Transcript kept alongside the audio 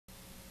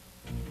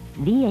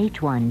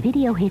VH1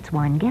 Video Hits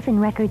 1,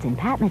 Geffen Records, and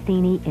Pat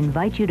Metheny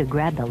invite you to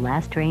grab the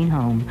last train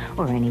home,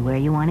 or anywhere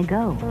you want to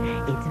go.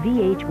 It's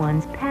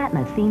VH1's Pat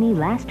Metheny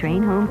Last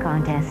Train Home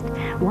contest.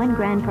 One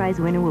grand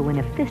prize winner will win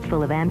a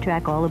fistful of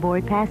Amtrak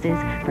all-aboard passes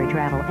for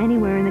travel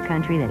anywhere in the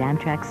country that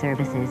Amtrak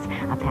services.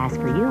 A pass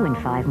for you and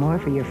 5 more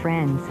for your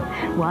friends.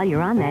 While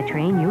you're on that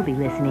train, you'll be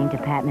listening to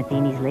Pat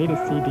Metheny's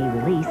latest CD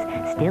release,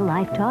 Still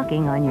Life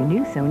Talking, on your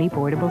new Sony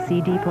portable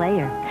CD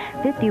player.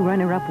 50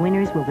 runner-up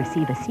winners will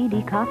receive a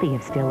CD copy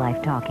of Still Life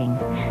Talking.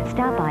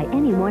 Stop by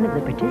any one of the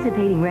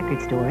participating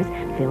record stores,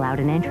 fill out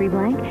an entry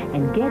blank,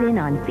 and get in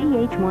on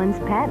VH1's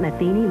Pat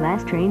Metheny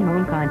Last Train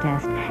Home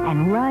contest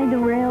and ride the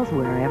rails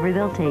wherever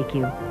they'll take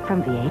you.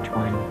 From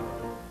VH1.